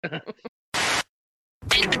Welcome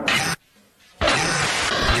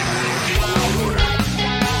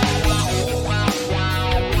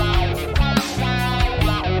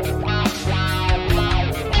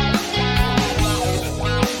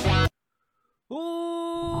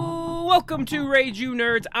to Rage You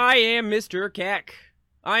Nerds. I am Mr. Cack.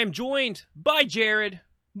 I am joined by Jared,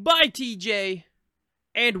 by TJ,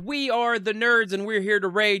 and we are the nerds, and we're here to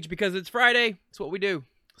rage because it's Friday. It's what we do.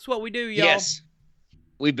 It's what we do, y'all. Yes.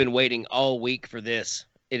 We've been waiting all week for this.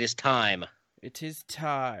 It is time. It is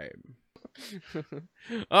time.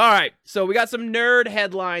 All right, so we got some nerd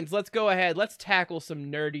headlines. Let's go ahead. Let's tackle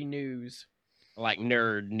some nerdy news. Like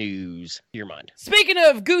nerd news. Your mind. Speaking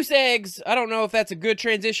of goose eggs, I don't know if that's a good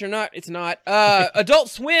transition or not. It's not.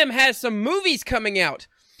 Adult Swim has some movies coming out.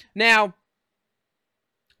 Now,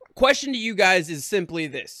 question to you guys is simply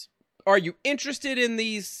this. Are you interested in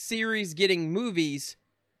these series getting movies?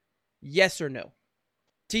 Yes or no?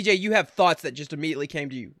 TJ, you have thoughts that just immediately came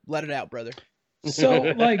to you. Let it out, brother. So,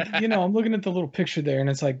 like, I'm looking at the little picture there, and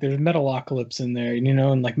it's like there's Metalocalypse in there,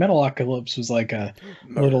 and like Metalocalypse was like a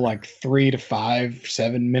little like 3 to 5,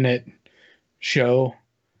 7 minute show.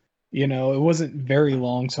 It wasn't very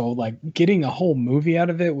long, so like getting a whole movie out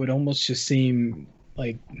of it would almost just seem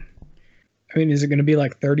like, is it going to be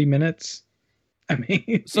like 30 minutes?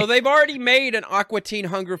 So they've already made an Aqua Teen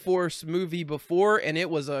Hunger Force movie before, and it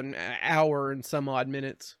was an hour and some odd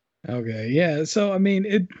minutes. Okay, yeah. So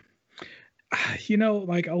it.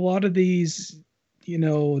 Like a lot of these,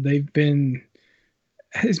 they've been.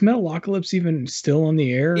 Is Metalocalypse even still on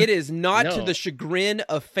the air? It is not, to the chagrin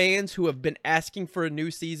of fans who have been asking for a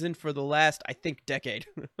new season for the last, I think, decade.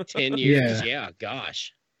 10 years. Yeah,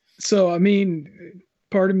 gosh. So,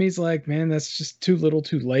 part of me is like, man, that's just too little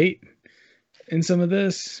too late in some of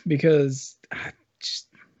this, because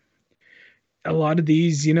a lot of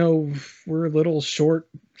these, were little short,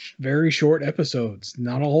 very short episodes.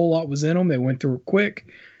 Not a whole lot was in them. They went through quick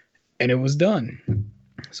and it was done.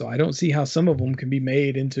 So I don't see how some of them can be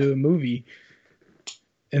made into a movie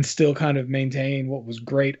and still kind of maintain what was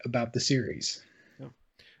great about the series.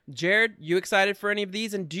 Jared, you excited for any of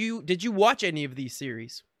these? And did you watch any of these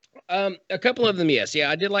series? A couple of them, yes. Yeah,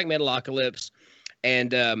 I did like Metalocalypse,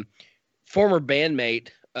 and former bandmate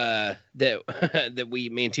that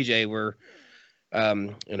me and TJ were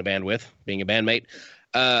in a band with, being a bandmate.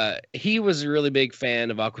 He was a really big fan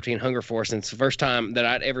of Aqua Teen Hunger Force, and it's the first time that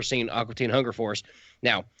I'd ever seen Aqua Teen Hunger Force.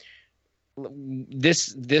 Now,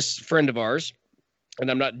 this friend of ours, and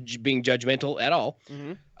I'm not being judgmental at all,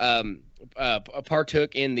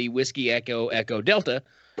 partook in the Whiskey Echo Echo Delta,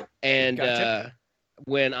 and gotcha.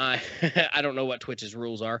 When I don't know what Twitch's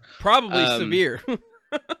rules are. Probably severe.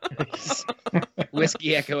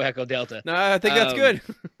 Whiskey Echo Echo Delta. No, I think that's good.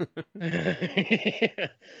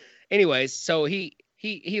 Anyways, so he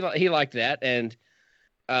liked that, and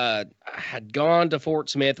I had gone to Fort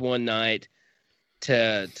Smith one night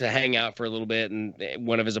to hang out for a little bit in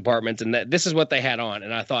one of his apartments, and this is what they had on,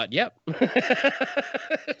 and I thought, yep.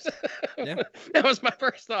 Yeah. That was my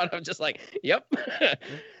first thought. I was just like, yep.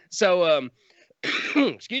 So,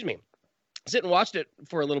 excuse me, sit and watched it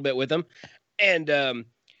for a little bit with him, and I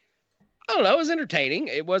don't know, it was entertaining.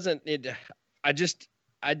 It wasn't. I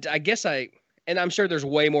guess and I'm sure there's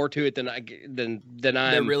way more to it than I'm.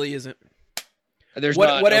 There really isn't. There's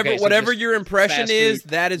whatever your impression is,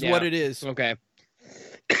 that is what it is. Okay.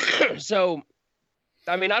 So,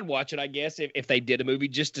 I'd watch it, I guess, if they did a movie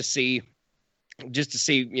just to see,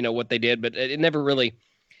 what they did, but it never really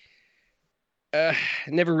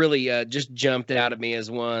just jumped out at me as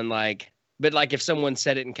one, like. But like if someone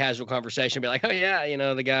said it in casual conversation, be like, oh yeah,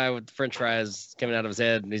 the guy with the French fries coming out of his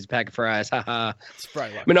head and he's a pack of fries. Haha.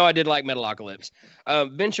 But no, I did like Metalocalypse.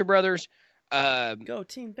 Venture Brothers. Go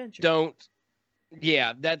Team Venture.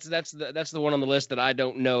 That's the one on the list that I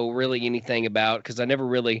don't know really anything about, because I've never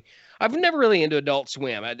really into Adult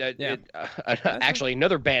Swim. Actually,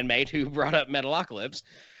 another bandmate who brought up Metalocalypse.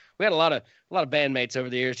 We had a lot of bandmates over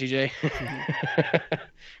the years, TJ.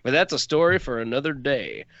 But that's a story for another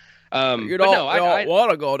day. You don't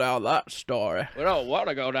want to go down that story. We don't want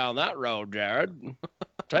to go down that road, Jared.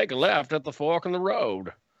 Take a left at the fork in the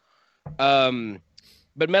road.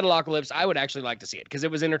 But Metalocalypse, I would actually like to see it because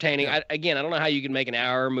it was entertaining. Yeah. I don't know how you can make an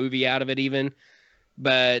hour movie out of it even,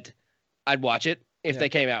 but I'd watch it if they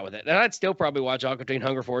came out with it. And I'd still probably watch Aqua Teen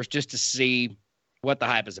Hunger Force just to see what the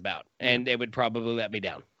hype is about. And it would probably let me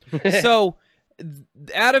down. So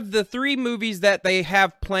out of the 3 movies that they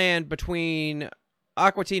have planned between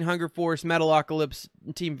Aqua Teen Hunger Force, Metalocalypse,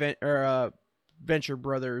 Venture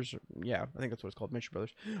Brothers. Yeah, I think that's what it's called, Venture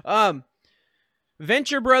Brothers.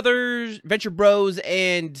 Venture Bros,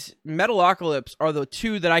 and Metalocalypse are the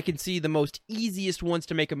two that I can see the most easiest ones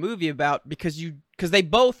to make a movie about because they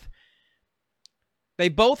both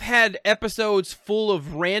had episodes full of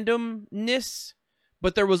randomness,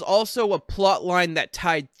 but there was also a plot line that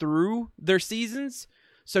tied through their seasons.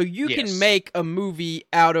 So you can make a movie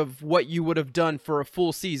out of what you would have done for a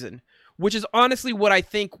full season, which is honestly what I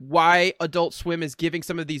think why Adult Swim is giving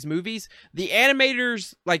some of these movies. The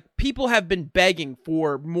animators, like, people have been begging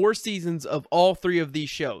for more seasons of all three of these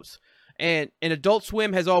shows. And Adult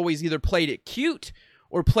Swim has always either played it cute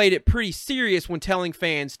or played it pretty serious when telling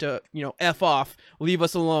fans to, F off, leave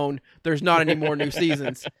us alone. There's not any more new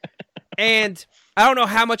seasons. And I don't know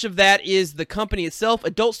how much of that is the company itself.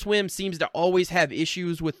 Adult Swim seems to always have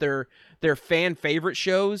issues with their fan favorite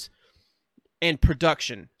shows and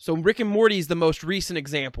production. So Rick and Morty is the most recent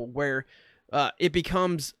example where it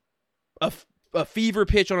becomes a fever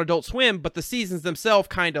pitch on Adult Swim, but the seasons themselves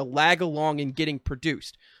kind of lag along in getting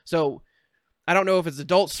produced. So I don't know if it's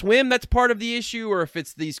Adult Swim that's part of the issue or if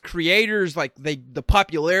it's these creators, like the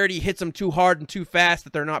popularity hits them too hard and too fast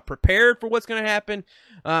that they're not prepared for what's going to happen.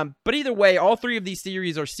 But either way, all three of these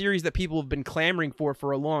series are series that people have been clamoring for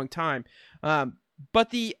a long time.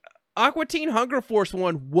 But the Aqua Teen Hunger Force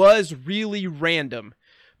one was really random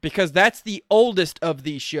because that's the oldest of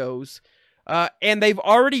these shows. And they've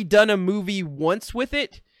already done a movie once with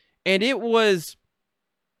it. And it was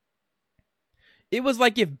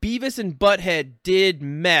like if Beavis and Butthead did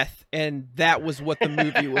meth and that was what the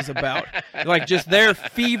movie was about. Like just their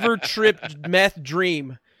fever-tripped meth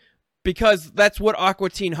dream. Because that's what Aqua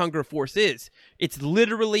Teen Hunger Force is. It's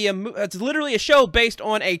literally a show based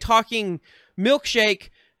on a talking milkshake,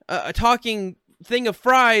 a talking thing of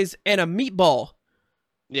fries, and a meatball.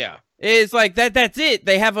 Yeah. It's like that. That's it.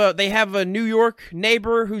 They have a New York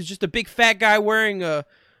neighbor who's just a big fat guy wearing a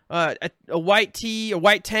white tee, a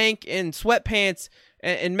white tank, and sweatpants,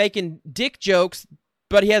 and making dick jokes,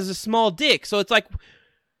 but he has a small dick. So it's like,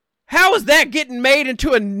 how is that getting made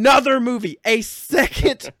into another movie? A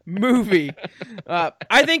second movie?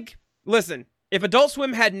 I think, listen, if Adult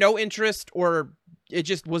Swim had no interest or it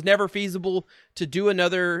just was never feasible to do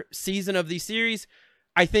another season of these series,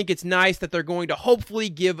 I think it's nice that they're going to hopefully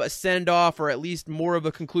give a send-off or at least more of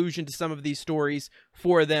a conclusion to some of these stories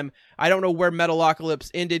for them. I don't know where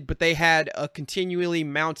Metalocalypse ended, but they had a continually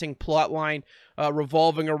mounting plot line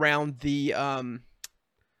revolving around the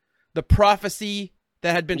prophecy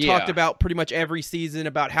that had been talked about pretty much every season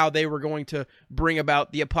about how they were going to bring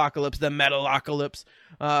about the apocalypse, the Metalocalypse.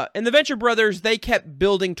 And the Venture Brothers, they kept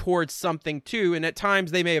building towards something too, and at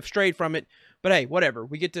times they may have strayed from it, but hey, whatever.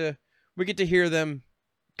 We get to hear them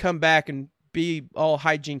come back and be all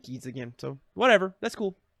hijinkies again. So whatever, that's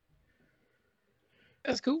cool.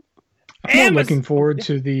 That's cool. I'm more looking forward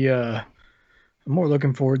to the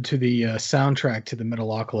soundtrack to the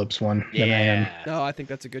Metalocalypse one than I am No, I think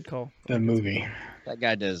that's a good call. the movie. That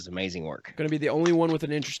guy does amazing work. Going to be the only one with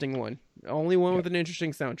an interesting one. Only one with an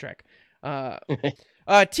interesting soundtrack.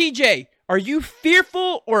 TJ, are you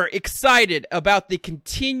fearful or excited about the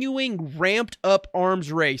continuing ramped up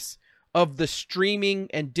arms race of the streaming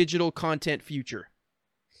and digital content future?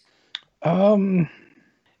 I mean,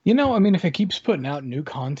 if it keeps putting out new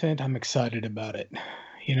content, I'm excited about it.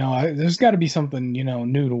 There's got to be something,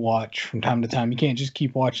 new to watch from time to time. You can't just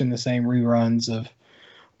keep watching the same reruns of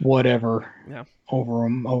whatever over,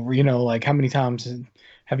 like how many times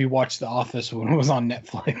have you watched The Office when it was on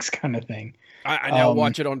Netflix kind of thing? I now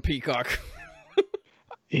watch it on Peacock.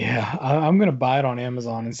 Yeah, I'm going to buy it on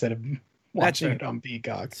Amazon instead of watching it on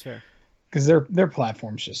Peacock. That's fair. Because their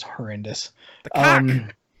platform's just horrendous. The cock.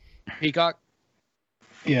 Peacock?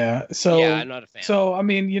 Yeah. So yeah, I'm not a fan. So I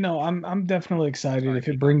mean, I'm definitely excited if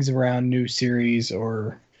it brings around new series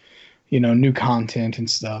or new content and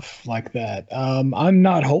stuff like that. I'm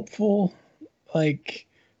not hopeful like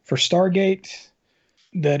for Stargate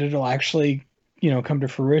that it'll actually come to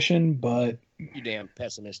fruition, but you damn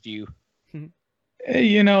pessimist, you.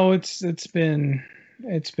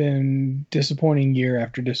 It's been disappointing year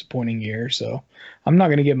after disappointing year, so I'm not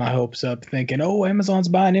going to get my hopes up thinking, oh, Amazon's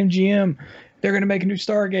buying MGM, they're going to make a new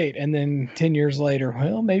Stargate, and then 10 years later,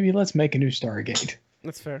 well, maybe let's make a new Stargate.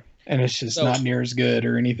 That's fair. And it's just not near as good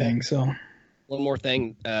or anything, so. One more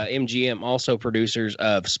thing, MGM also producers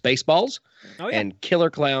of Spaceballs and Killer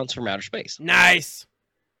Clowns from Outer Space. Nice!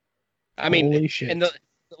 I mean, holy shit. And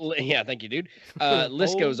yeah, thank you, dude.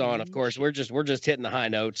 List goes on. Of course, we're just hitting the high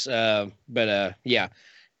notes. But yeah,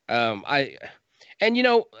 to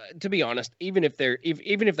be honest, even if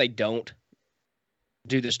they don't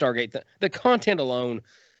do the Stargate, the content alone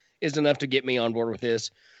is enough to get me on board with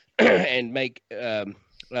this and make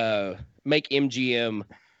make MGM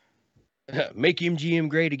make MGM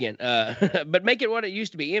great again. But make it what it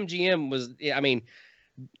used to be. MGM was, I mean,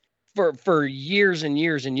 for years and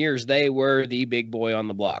years and years, they were the big boy on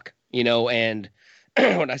the block, you know. And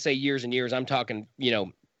when I say years and years, I'm talking, you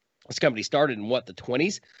know, this company started in the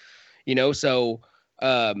 20s, you know. So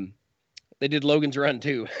they did Logan's Run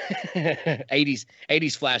too. 80s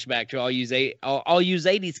flashback to all use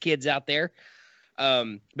 80s kids out there.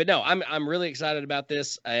 But no, I'm really excited about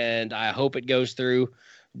this, and I hope it goes through.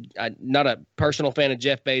 I'm not a personal fan of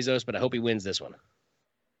Jeff Bezos, but I hope he wins this one.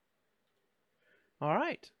 All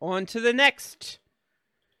right, on to the next.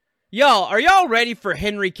 Y'all, are y'all ready for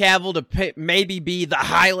Henry Cavill to maybe be the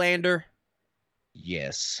Highlander?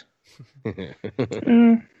 Yes.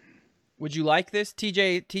 Would you like this?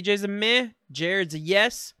 TJ's a meh. Jared's a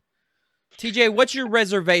yes. TJ, what's your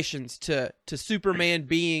reservations to Superman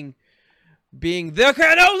being there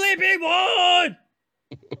can only be one?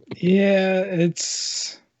 Yeah,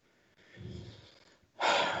 it's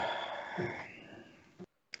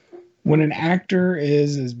when an actor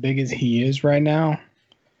is as big as he is right now,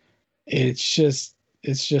 it's just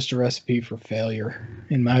a recipe for failure,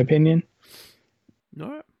 in my opinion.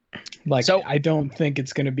 No. Like, so, I don't think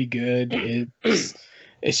it's going to be good.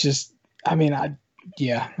 It's just, I mean, I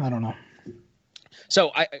don't know.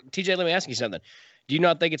 So, TJ, let me ask you something. Do you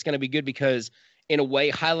not think it's going to be good because, in a way,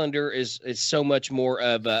 Highlander is so much more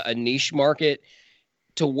of a niche market,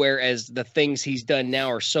 to whereas the things he's done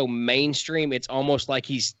now are so mainstream, it's almost like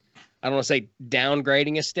he's, I don't want to say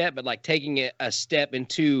downgrading a step, but like taking a step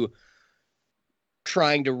into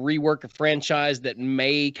trying to rework a franchise that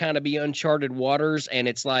may kind of be uncharted waters. And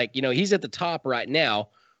it's like, you know, he's at the top right now.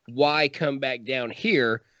 Why come back down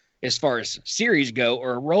here as far as series go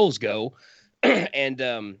or roles go? And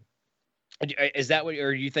is that what,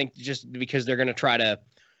 or do you think just because they're going to try to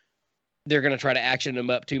action them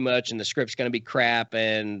up too much and the script's going to be crap?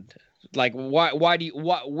 And like,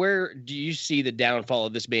 where do you see the downfall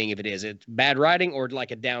of this being, if it is? It's bad writing or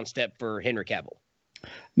like a down step for Henry Cavill?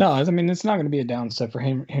 No, I mean, it's not going to be a down step for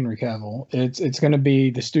Henry Cavill. It's going to be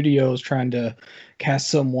the studios trying to cast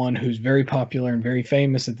someone who's very popular and very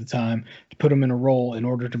famous at the time to put him in a role in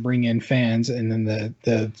order to bring in fans. And then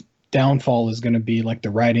the downfall is going to be like the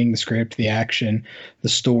writing, the script, the action, the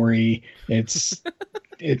story. It's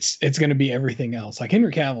going to be everything else. Like,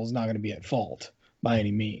 Henry Cavill is not going to be at fault by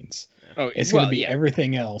any means. Oh, it's going to be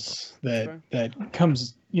everything else that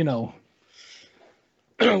comes, you know.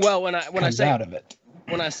 Well, when I say out of it.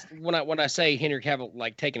 When I say Henry Cavill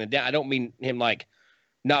like taking it down, I don't mean him like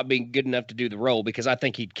not being good enough to do the role, because I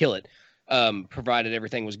think he'd kill it, provided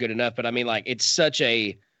everything was good enough. But I mean, like, it's such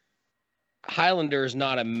a Highlander is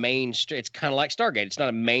not a mainstream. It's kind of like Stargate. It's not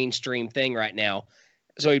a mainstream thing right now.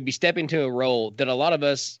 So he'd be stepping into a role that a lot of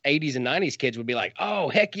us 80s and 90s kids would be like, oh,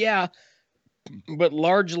 heck yeah. But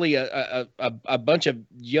largely a bunch of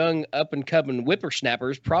young up and coming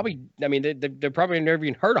whippersnappers probably, I mean, they're probably never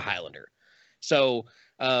even heard of Highlander. So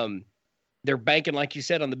they're banking, like you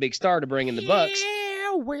said, on the big star to bring in the bucks.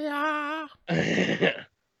 Yeah, we are.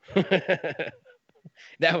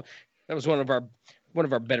 That was one of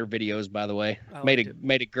our better videos, by the way.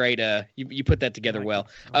 Made a great. You put that together well.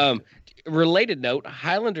 Related note: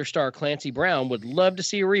 Highlander star Clancy Brown would love to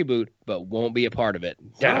see a reboot, but won't be a part of it.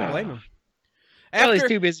 I don't blame him. Well, he's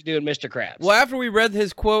too busy doing Mr. Krabs. Well, after we read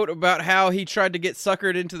his quote about how he tried to get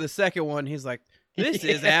suckered into the second one, he's like, this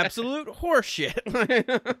is absolute horseshit.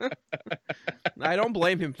 I don't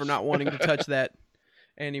blame him for not wanting to touch that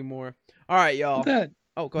anymore. All right, y'all. Go ahead.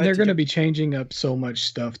 They're going to be changing up so much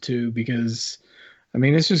stuff too, because I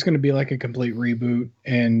mean, it's just going to be like a complete reboot.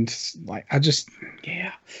 And like,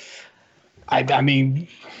 I mean,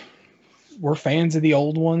 we're fans of the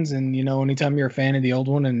old ones, and you know, anytime you're a fan of the old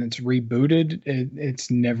one and it's rebooted, it's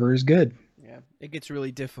never as good. Yeah, it gets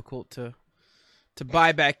really difficult to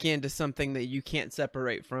buy back into something that you can't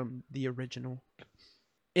separate from the original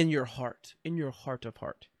in your heart of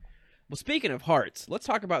heart. Well, speaking of hearts, let's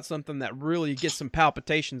talk about something that really gets some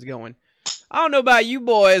palpitations going. I don't know about you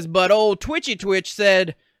boys, but old Twitchy Twitch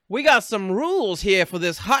said, we got some rules here for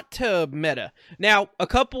this hot tub meta. Now,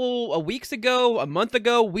 a weeks ago, a month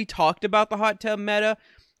ago, we talked about the hot tub meta.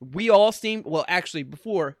 We all seemed, well, actually,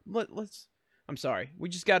 before, I'm sorry. We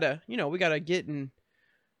just gotta, we gotta get in,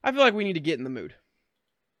 I feel like we need to get in the mood.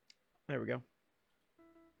 There we go.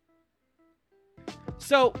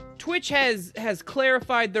 So, Twitch has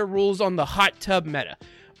clarified their rules on the hot tub meta.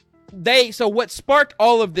 So what sparked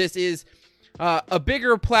all of this is a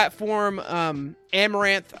bigger platform,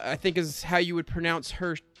 Amaranth, I think is how you would pronounce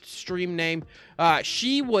her stream name.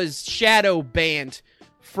 She was shadow banned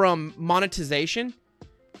from monetization.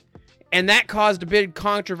 And that caused a big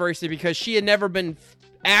controversy because she had never been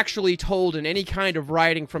actually told in any kind of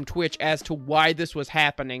writing from Twitch as to why this was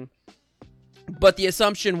happening. But the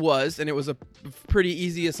assumption was, and it was a pretty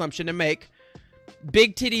easy assumption to make,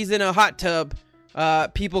 big titties in a hot tub,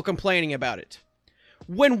 people complaining about it.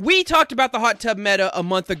 When we talked about the hot tub meta a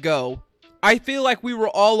month ago, I feel like we were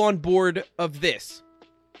all on board of this.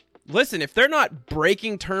 Listen, if they're not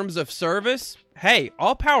breaking terms of service, hey,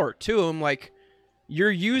 all power to them. Like,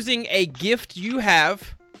 you're using a gift you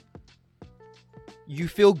have. You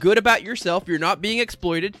feel good about yourself. You're not being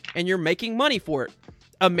exploited, and you're making money for it.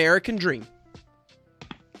 American dream.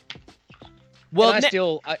 Well,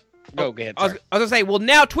 go ahead. I was gonna say, well,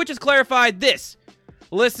 now Twitch has clarified this.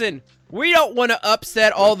 Listen, we don't want to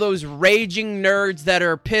upset all those raging nerds that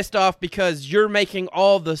are pissed off because you're making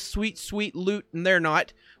all the sweet, sweet loot and they're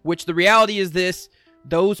not. Which the reality is this.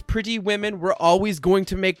 Those pretty women were always going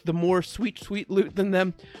to make the more sweet, sweet loot than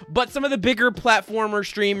them. But some of the bigger platformer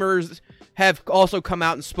streamers have also come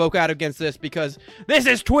out and spoke out against this because this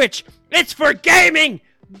is Twitch. It's for gaming.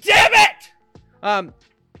 Damn it!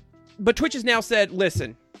 But Twitch has now said,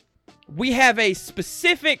 listen, we have a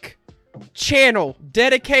specific channel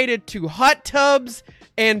dedicated to hot tubs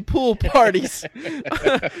and pool parties.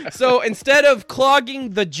 So instead of clogging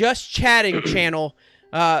the Just Chatting channel,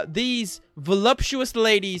 these voluptuous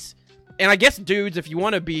ladies, and I guess dudes, if you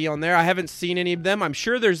want to be on there, I haven't seen any of them. I'm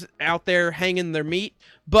sure there's out there hanging their meat,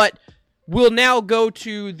 but we'll now go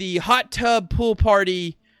to the hot tub pool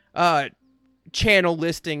party channel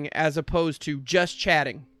listing as opposed to Just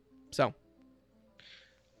Chatting.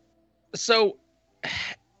 So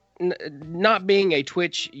not being a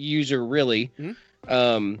Twitch user really,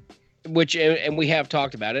 which, and we have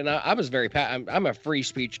talked about it, and I was very, I'm a free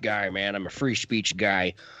speech guy, man. I'm a free speech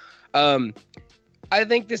guy. I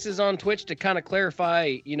think this is on Twitch to kind of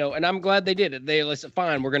clarify, and I'm glad they did it. They listen,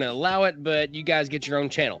 fine, we're going to allow it, but you guys get your own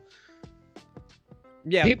channel.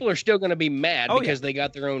 Yeah. People are still going to be mad because they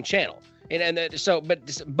got their own channel. But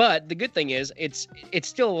the good thing is it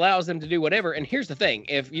still allows them to do whatever. And here's the thing: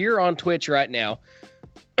 if you're on Twitch right now,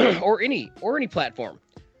 or any platform,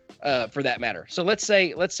 for that matter. So let's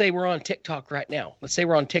say we're on TikTok right now.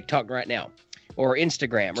 Or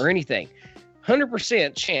Instagram or anything.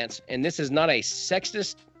 100% chance, and this is not a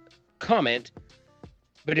sexist comment,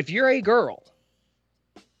 but if you're a girl,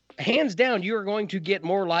 hands down, you are going to get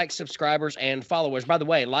more likes, subscribers, and followers. By the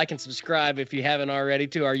way, like and subscribe if you haven't already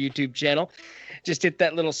to our YouTube channel. Just hit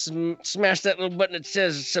that little, smash that little button that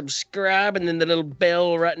says subscribe, and then the little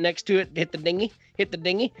bell right next to it. Hit the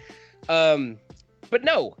dingy. But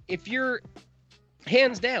no, if you're,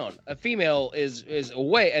 hands down, a female is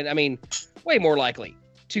way more likely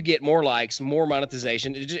to get more likes, more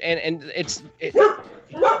monetization, hey,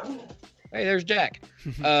 there's Jack.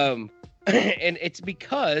 And it's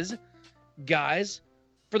because guys,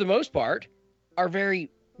 for the most part, are very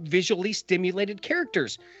visually stimulated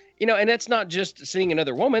characters. And that's not just seeing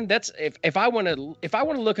another woman. That's if I want to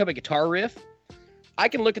look up a guitar riff, I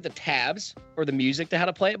can look at the tabs or the music to how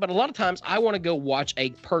to play it. But a lot of times I want to go watch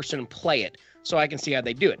a person play it so I can see how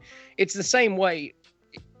they do it. It's the same way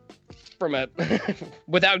from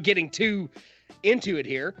without getting too into it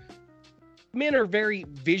here. Men are very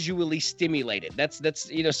visually stimulated. That's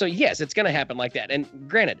so yes, it's going to happen like that. And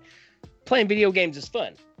granted, playing video games is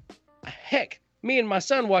fun. Heck, me and my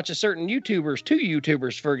son watch two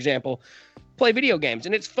YouTubers, for example, play video games,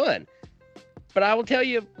 and it's fun. But I will tell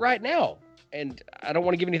you right now, and I don't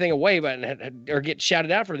want to give anything away or get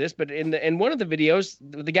shouted out for this, but in one of the videos,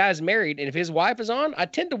 the guy's married, and if his wife is on, I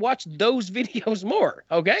tend to watch those videos more,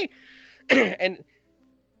 okay? And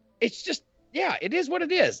it's just, yeah, it is what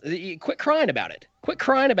it is. Quit crying about it.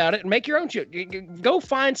 And make your own shit. Go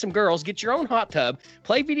find some girls, get your own hot tub,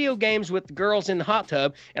 play video games with the girls in the hot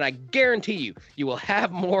tub, and I guarantee you will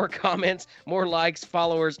have more comments, more likes,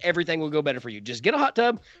 followers. Everything will go better for you. Just get a hot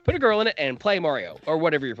tub, put a girl in it, and play Mario or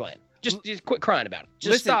whatever you're playing. Just quit crying about it.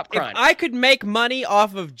 Listen, stop crying. If I could make money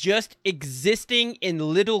off of just existing in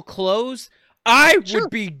little clothes, I would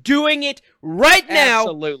be doing it right now.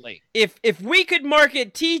 Absolutely. If we could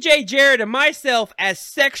market TJ Jarrett and myself as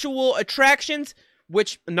sexual attractions,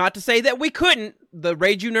 which, not to say that we couldn't, the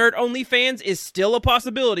Rage You Nerd OnlyFans is still a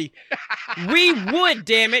possibility. We would,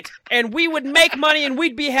 damn it, and we would make money and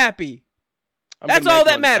we'd be happy. That's all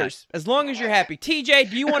that matters, as long as you're happy. TJ,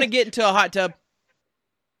 do you want to get into a hot tub?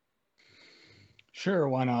 Sure,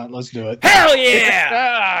 why not? Let's do it. Hell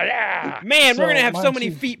yeah! Yeah! Man, we're going to have so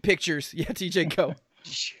many feet pictures. Yeah, TJ, go.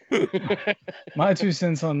 My 2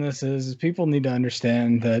 cents on this is people need to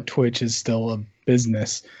understand that Twitch is still a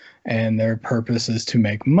business and their purpose is to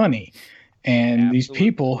make money. And these Absolutely.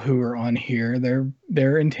 people who are on here,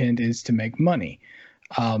 their intent is to make money.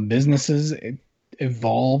 Businesses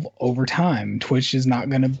evolve over time. Twitch is not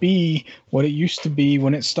going to be what it used to be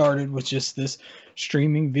when it started with just this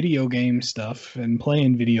streaming video game stuff and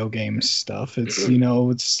playing video game stuff. It's, you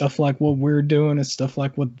know, it's stuff like what we're doing, it's stuff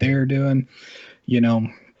like what they're doing, you know.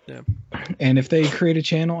 Yeah. And if they create a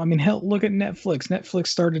channel, I mean, hell, look at Netflix. Netflix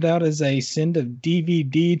started out as a send a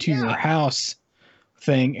DVD to your house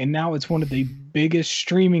thing, and now it's one of the biggest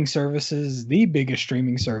streaming services, the biggest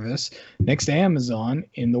streaming service next to Amazon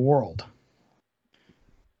in the world.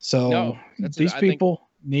 So No, these people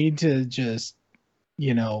need to just,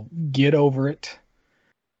 you know, get over it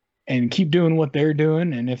and keep doing what they're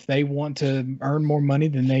doing. And if they want to earn more money,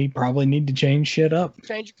 then they probably need to change shit up.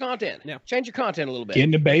 Change your content. Yeah. Change your content a little bit. Get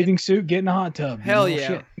in a bathing suit, get in a hot tub. Hell you know, yeah.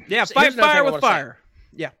 shit. Yeah, So fight here's another fire thing I with wanna say. fire.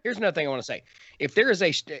 Yeah. Here's another thing I want to say. If there is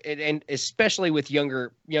and especially with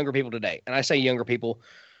younger people today, and I say younger people,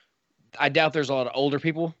 I doubt there's a lot of older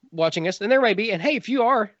people watching us, and there may be. And hey, if you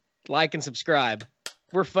are, like and subscribe.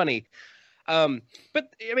 We're funny.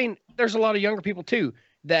 But I mean, there's a lot of younger people too,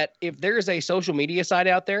 that if there is a social media site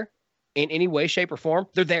out there in any way, shape, or form,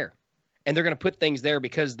 they're there. And they're going to put things there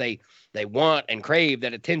because they want and crave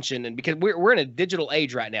that attention. And because we're in a digital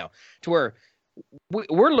age right now to where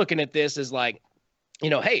we're looking at this as like, you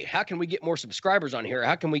know, hey, how can we get more subscribers on here?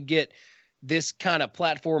 How can we get this kind of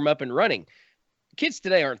platform up and running? Kids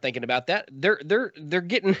today aren't thinking about that. They're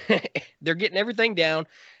getting they're getting everything down.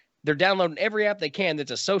 They're downloading every app they can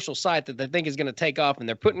that's a social site that they think is going to take off, and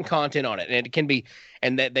they're putting content on it. And it can be,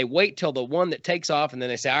 and that they wait till the one that takes off, and then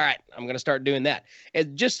they say, all right, I'm going to start doing that.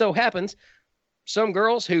 It just so happens some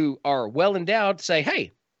girls who are well endowed say,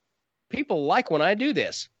 hey, people like when I do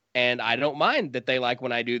this, and I don't mind that they like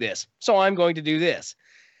when I do this, so I'm going to do this.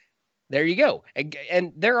 There you go.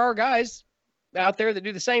 And there are guys out there that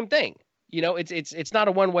do the same thing. You know, it's not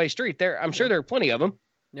a one-way street. I'm sure there are plenty of them.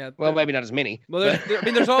 Yeah. Well, maybe not as many. Well,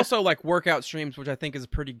 there's also like workout streams, which I think is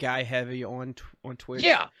pretty guy heavy on Twitch.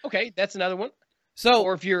 Yeah. Okay, that's another one. So,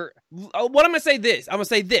 or if you're, what I'm gonna say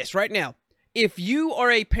this right now. If you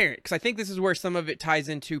are a parent, because I think this is where some of it ties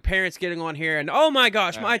into parents getting on here and, oh my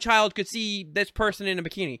gosh, my child could see this person in a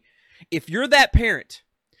bikini. If you're that parent,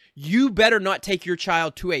 you better not take your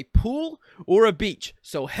child to a pool or a beach.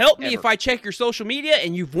 So help me if I check your social media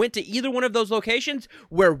and you've went to either one of those locations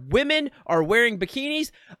where women are wearing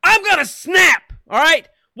bikinis, I'm gonna snap. All right?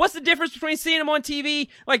 What's the difference between seeing them on TV?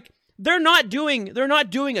 Like, they're not doing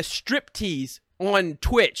a strip tease on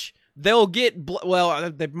Twitch. They'll get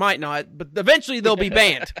they might not, but eventually they'll be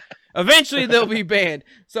banned. Eventually they'll be banned.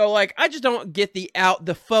 So like, I just don't get the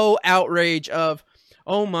faux outrage of,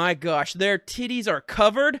 oh my gosh, their titties are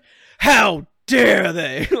covered. How dare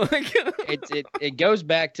they? Like, it goes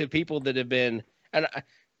back to people that have been, and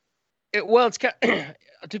it's kind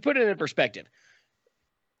to put it in perspective.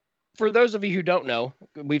 For those of you who don't know,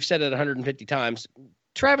 we've said it 150 times.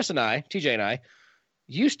 Travis and I, TJ and I,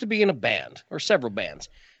 used to be in a band or several bands,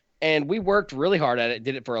 and we worked really hard at it.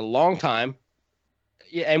 Did it for a long time,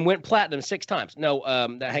 and went platinum 6 times. No,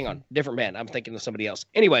 hang on, different band. I'm thinking of somebody else.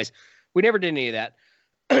 Anyways, we never did any of that.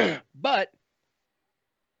 But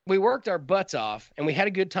we worked our butts off and we had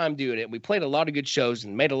a good time doing it. We played a lot of good shows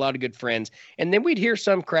and made a lot of good friends. And then we'd hear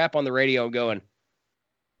some crap on the radio going,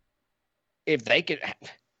 if they can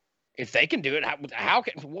do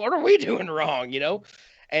it, what are we doing wrong? You know?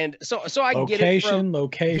 And so I get it from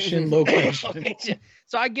location.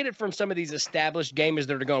 So I get it from some of these established gamers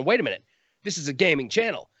that are going, wait a minute, this is a gaming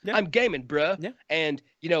channel. Yeah. I'm gaming, bruh. Yeah. And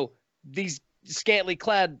you know, these scantily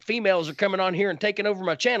clad females are coming on here and taking over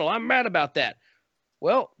my channel. I'm mad about that.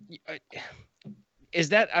 Well, is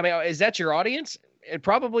that your audience? It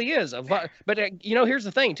probably is. But you know, here's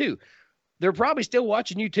the thing too. They're probably still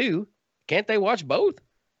watching you too. Can't they watch both?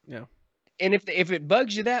 Yeah. And if it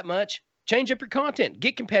bugs you that much, change up your content,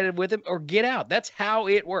 get competitive with them, or get out. That's how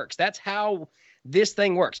it works. That's how this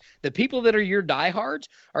thing works. The people that are your diehards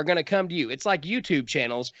are going to come to you. It's like YouTube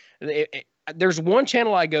channels. There's one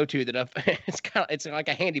channel I go to that it's like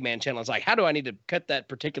a handyman channel. It's like, how do I need to cut that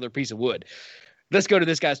particular piece of wood? Let's go to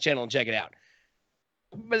this guy's channel and check it out.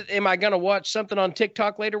 But am I going to watch something on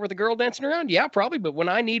TikTok later with a girl dancing around? Yeah, probably. But when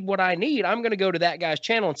I need what I need, I'm going to go to that guy's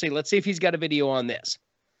channel and see, let's see if he's got a video on this.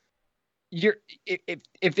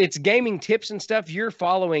 If it's gaming tips and stuff, your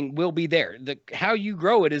following will be there. How you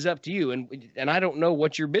grow it is up to you. And I don't know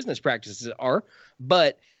what your business practices are,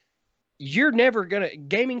 but you're never going to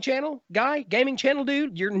gaming channel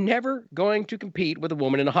dude, you're never going to compete with a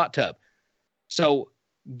woman in a hot tub. So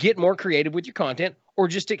get more creative with your content or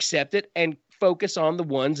just accept it and focus on the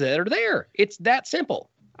ones that are there. It's that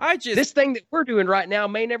simple. This thing that we're doing right now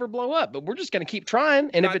may never blow up, but we're just going to keep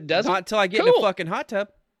trying. And if it doesn't, not until I get in a fucking hot tub.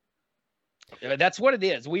 That's what it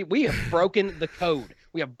is. We have broken the code.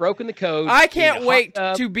 We have broken the code. I can't wait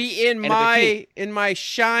to be in my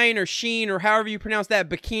shine or sheen or however you pronounce that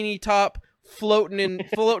bikini top, floating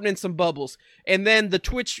in some bubbles, and then the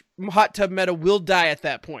Twitch hot tub meta will die at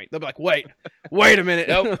that point. They'll be like, wait a minute.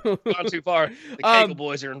 Nope, gone too far. The Kegel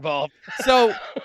boys are involved. So